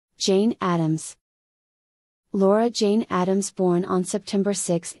Jane Addams. Laura Jane Addams, born on September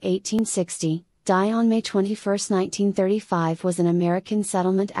 6, 1860, died on May 21, 1935, was an American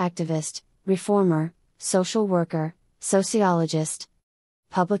settlement activist, reformer, social worker, sociologist,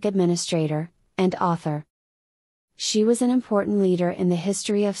 public administrator, and author. She was an important leader in the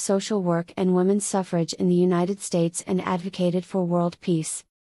history of social work and women's suffrage in the United States and advocated for world peace.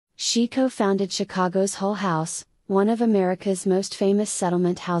 She co-founded Chicago's Hull House, one of America's most famous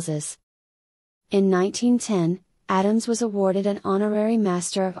settlement houses. In 1910, Addams was awarded an honorary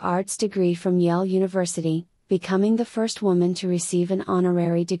Master of Arts degree from Yale University, becoming the first woman to receive an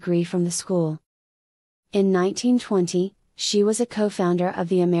honorary degree from the school. In 1920, she was a co-founder of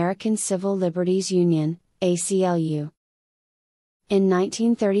the American Civil Liberties Union, ACLU. In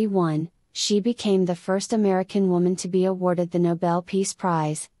 1931, she became the first American woman to be awarded the Nobel Peace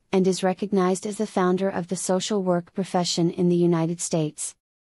Prize, and is recognized as the founder of the social work profession in the United States.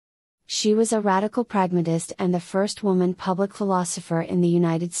 She was a radical pragmatist and the first woman public philosopher in the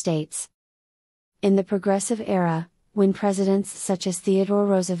United States. In the Progressive Era, when presidents such as Theodore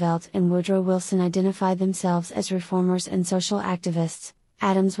Roosevelt and Woodrow Wilson identified themselves as reformers and social activists,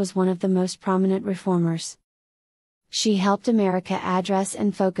 Addams was one of the most prominent reformers. She helped America address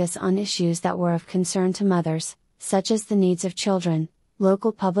and focus on issues that were of concern to mothers, such as the needs of children,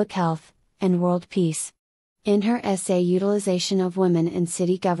 local public health, and world peace. In her essay Utilization of Women in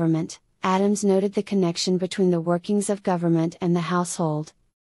City Government, Addams noted the connection between the workings of government and the household,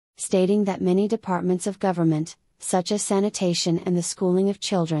 stating that many departments of government, such as sanitation and the schooling of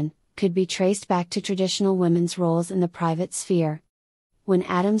children, could be traced back to traditional women's roles in the private sphere. When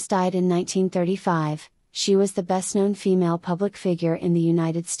Addams died in 1935, she was the best-known female public figure in the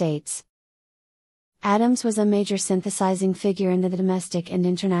United States. Addams was a major synthesizing figure in the domestic and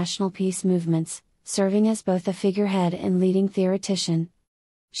international peace movements, serving as both a figurehead and leading theoretician.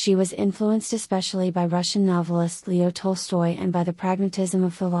 She was influenced especially by Russian novelist Leo Tolstoy and by the pragmatism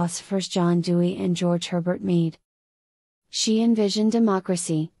of philosophers John Dewey and George Herbert Mead. She envisioned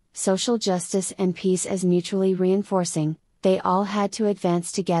democracy, social justice and peace as mutually reinforcing. They all had to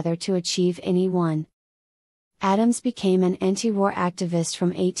advance together to achieve any one. Addams became an anti-war activist from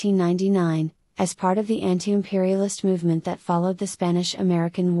 1899, as part of the anti-imperialist movement that followed the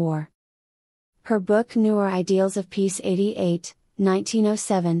Spanish-American War. Her book Newer Ideals of Peace 88,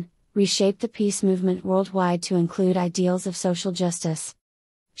 1907, reshaped the peace movement worldwide to include ideals of social justice.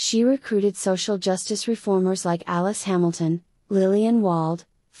 She recruited social justice reformers like Alice Hamilton, Lillian Wald,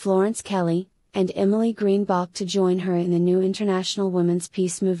 Florence Kelley, and Emily Greenbach to join her in the new international women's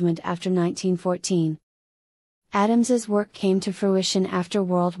peace movement after 1914. Addams's work came to fruition after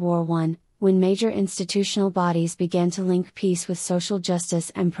World War I, when major institutional bodies began to link peace with social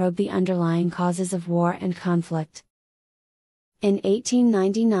justice and probe the underlying causes of war and conflict. In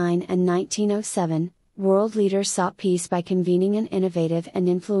 1899 and 1907, world leaders sought peace by convening an innovative and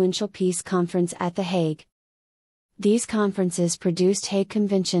influential peace conference at The Hague. These conferences produced Hague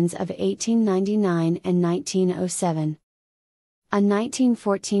Conventions of 1899 and 1907. A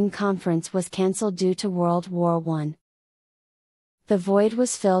 1914 conference was cancelled due to World War I. The void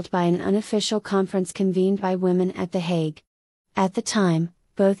was filled by an unofficial conference convened by women at The Hague. At the time,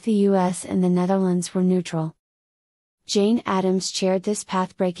 both the US and the Netherlands were neutral. Jane Addams chaired this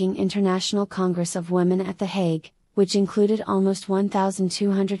path-breaking International Congress of Women at The Hague, which included almost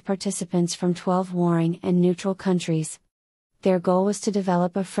 1,200 participants from 12 warring and neutral countries. Their goal was to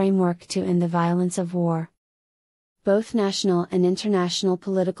develop a framework to end the violence of war. Both national and international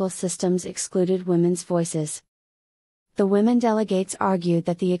political systems excluded women's voices. The women delegates argued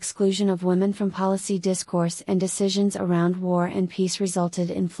that the exclusion of women from policy discourse and decisions around war and peace resulted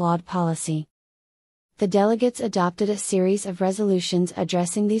in flawed policy. The delegates adopted a series of resolutions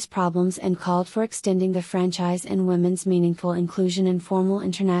addressing these problems and called for extending the franchise and women's meaningful inclusion in formal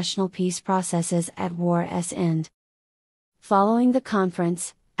international peace processes at war's end. Following the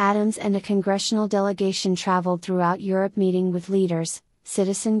conference, Addams and a congressional delegation traveled throughout Europe meeting with leaders,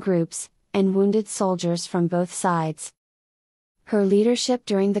 citizen groups, and wounded soldiers from both sides. Her leadership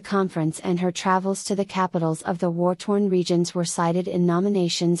during the conference and her travels to the capitals of the war-torn regions were cited in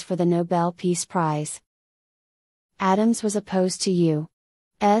nominations for the Nobel Peace Prize. Addams was opposed to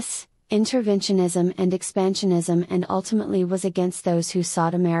U.S. interventionism and expansionism and ultimately was against those who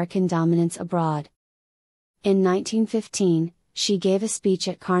sought American dominance abroad. In 1915, she gave a speech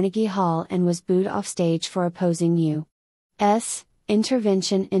at Carnegie Hall and was booed off stage for opposing U.S.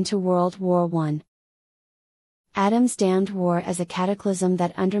 intervention into World War I. Addams damned war as a cataclysm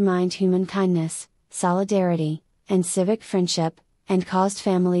that undermined human kindness, solidarity, and civic friendship, and caused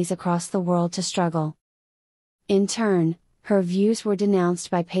families across the world to struggle. In turn, Her views were denounced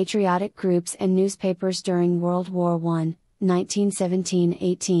by patriotic groups and newspapers during World War I,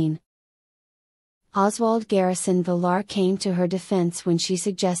 1917-18. Oswald Garrison Villar came to her defense when she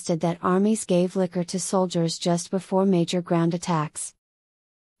suggested that armies gave liquor to soldiers just before major ground attacks.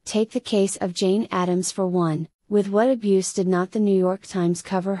 Take the case of Jane Addams for one. With what abuse did not the New York Times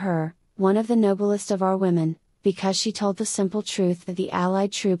cover her, one of the noblest of our women, because she told the simple truth that the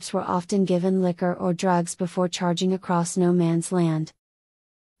Allied troops were often given liquor or drugs before charging across no man's land.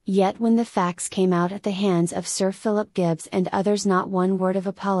 Yet when the facts came out at the hands of Sir Philip Gibbs and others, not one word of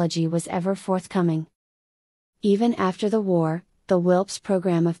apology was ever forthcoming. Even after the war, the Wilpes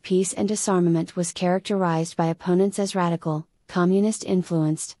program of peace and disarmament was characterized by opponents as radical,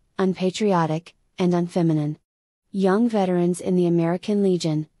 communist-influenced, unpatriotic, and unfeminine. Young veterans in the American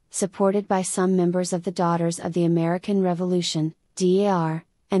Legion, supported by some members of the Daughters of the American Revolution, DAR,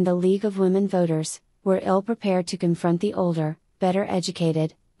 and the League of Women Voters, were ill-prepared to confront the older, better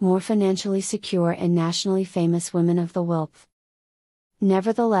educated, more financially secure and nationally famous women of the Wilp.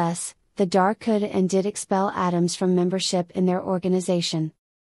 Nevertheless, the DAR could and did expel Addams from membership in their organization.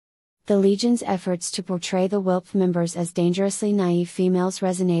 The Legion's efforts to portray the Wilp members as dangerously naive females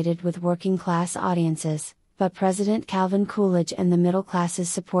resonated with working-class audiences, but President Calvin Coolidge and the middle classes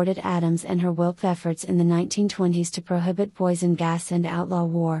supported Addams and her Wilp efforts in the 1920s to prohibit poison gas and outlaw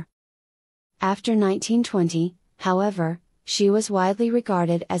war. After 1920, however, she was widely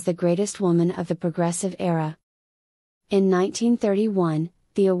regarded as the greatest woman of the progressive era. In 1931,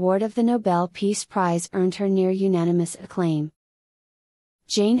 the award of the Nobel Peace Prize earned her near unanimous acclaim.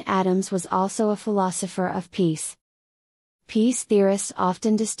 Jane Addams was also a philosopher of peace. Peace theorists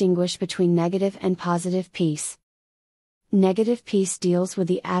often distinguish between negative and positive peace. Negative peace deals with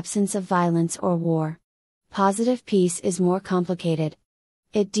the absence of violence or war. Positive peace is more complicated.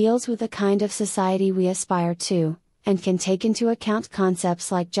 It deals with the kind of society we aspire to, and can take into account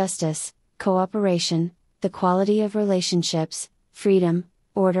concepts like justice, cooperation, the quality of relationships, freedom,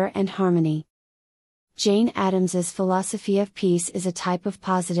 order and harmony. Jane Addams's philosophy of peace is a type of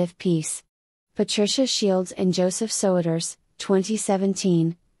positive peace. Patricia Shields and Joseph Soeters,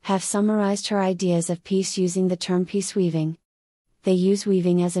 2017, have summarized her ideas of peace using the term peace weaving. They use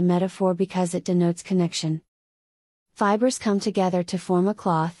weaving as a metaphor because it denotes connection. Fibers come together to form a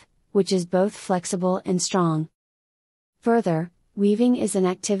cloth, which is both flexible and strong. Further, weaving is an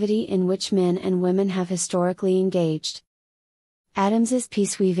activity in which men and women have historically engaged. Addams's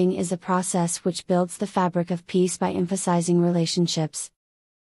peace weaving is a process which builds the fabric of peace by emphasizing relationships.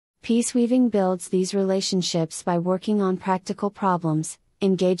 Peace weaving builds these relationships by working on practical problems,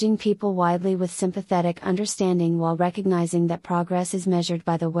 engaging people widely with sympathetic understanding while recognizing that progress is measured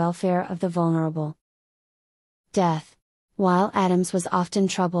by the welfare of the vulnerable. Death. While Addams was often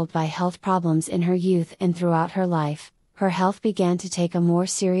troubled by health problems in her youth and throughout her life, her health began to take a more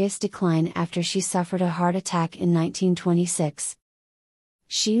serious decline after she suffered a heart attack in 1926.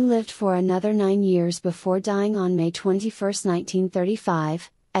 She lived for another 9 years before dying on May 21,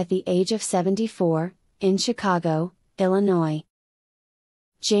 1935, at the age of 74, in Chicago, Illinois.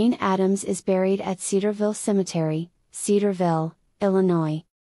 Jane Addams is buried at Cedarville Cemetery, Cedarville, Illinois.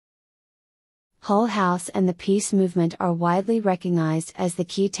 Hull House and the peace movement are widely recognized as the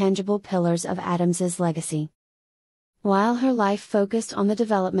key tangible pillars of Addams's legacy. While her life focused on the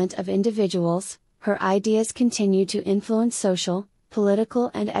development of individuals, her ideas continue to influence social,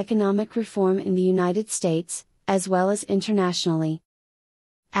 political and economic reform in the United States, as well as internationally.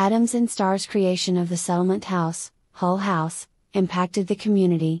 Addams and Starr's creation of the settlement house, Hull House, impacted the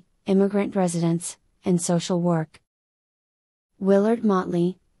community, immigrant residents, and social work. Willard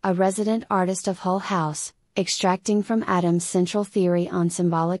Motley, a resident artist of Hull House, extracting from Addams' central theory on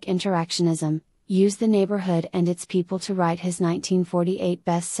symbolic interactionism, used the neighborhood and its people to write his 1948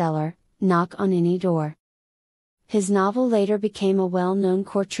 bestseller, Knock on Any Door. His novel later became a well-known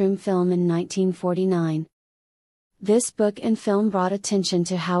courtroom film in 1949. This book and film brought attention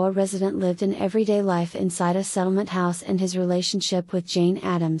to how a resident lived an everyday life inside a settlement house and his relationship with Jane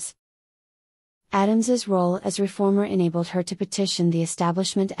Addams. Addams's role as reformer enabled her to petition the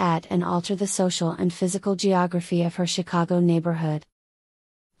establishment at and alter the social and physical geography of her Chicago neighborhood.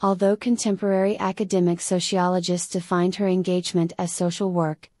 Although contemporary academic sociologists defined her engagement as social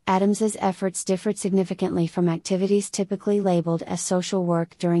work, Addams's efforts differed significantly from activities typically labeled as social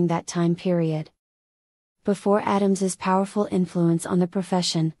work during that time period. Before Addams's powerful influence on the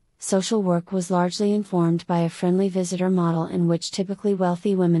profession, social work was largely informed by a friendly visitor model in which typically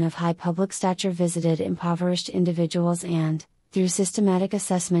wealthy women of high public stature visited impoverished individuals and, through systematic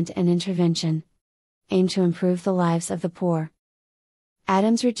assessment and intervention, aimed to improve the lives of the poor.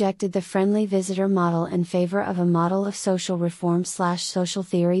 Addams rejected the friendly visitor model in favor of a model of social reform/social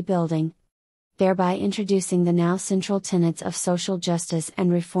theory building, thereby introducing the now central tenets of social justice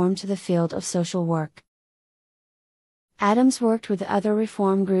and reform to the field of social work. Addams worked with other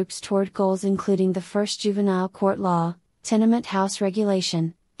reform groups toward goals including the first juvenile court law, tenement house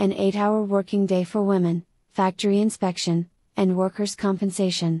regulation, an 8-hour working day for women, factory inspection, and workers'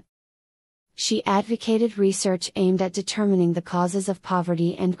 compensation. She advocated research aimed at determining the causes of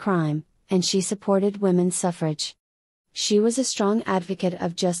poverty and crime, and she supported women's suffrage. She was a strong advocate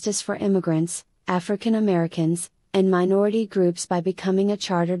of justice for immigrants, African Americans, and minority groups by becoming a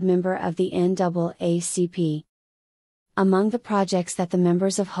chartered member of the NAACP. Among the projects that the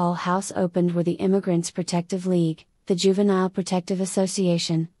members of Hull House opened were the Immigrants Protective League, the Juvenile Protective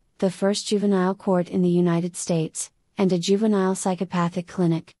Association, the first juvenile court in the United States, and a juvenile psychopathic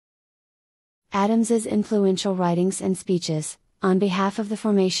clinic. Addams's influential writings and speeches, on behalf of the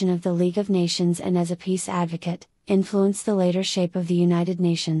formation of the League of Nations and as a peace advocate, influenced the later shape of the United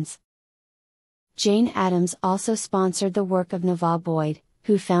Nations. Jane Addams also sponsored the work of Neville Boyd,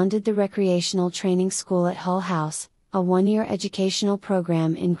 who founded the Recreational Training School at Hull House, a 1-year educational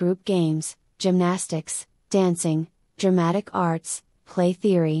program in group games, gymnastics, dancing, dramatic arts, play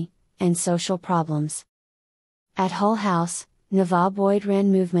theory, and social problems. At Hull House, Neville Boyd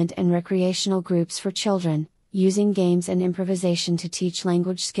ran movement and recreational groups for children, using games and improvisation to teach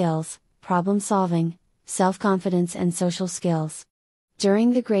language skills, problem solving, self-confidence and social skills.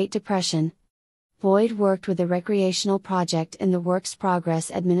 During the Great Depression, Boyd worked with the Recreational Project in the Works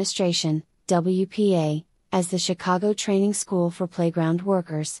Progress Administration, WPA, as the Chicago Training School for Playground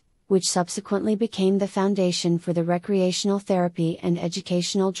Workers, which subsequently became the foundation for the recreational therapy and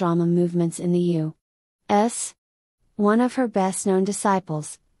educational drama movements in the U.S. One of her best-known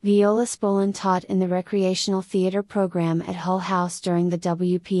disciples, Viola Spolin, taught in the recreational theater program at Hull House during the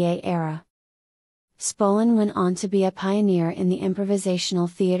WPA era. Spolin went on to be a pioneer in the improvisational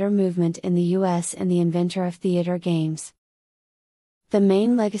theater movement in the U.S. and the inventor of theater games. The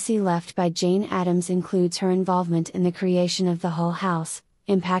main legacy left by Jane Addams includes her involvement in the creation of the Hull House,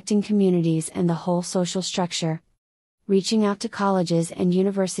 impacting communities and the whole social structure, reaching out to colleges and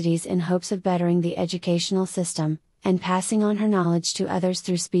universities in hopes of bettering the educational system, and passing on her knowledge to others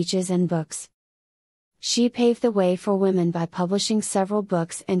through speeches and books. She paved the way for women by publishing several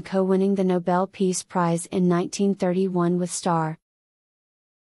books and co-winning the Nobel Peace Prize in 1931 with Star.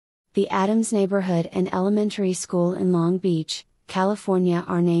 The Addams Neighborhood and Elementary School in Long Beach, California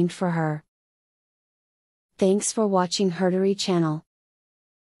are named for her. Thanks for watching HerStory channel.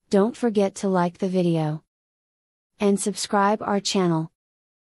 Don't forget to like the video and subscribe our channel.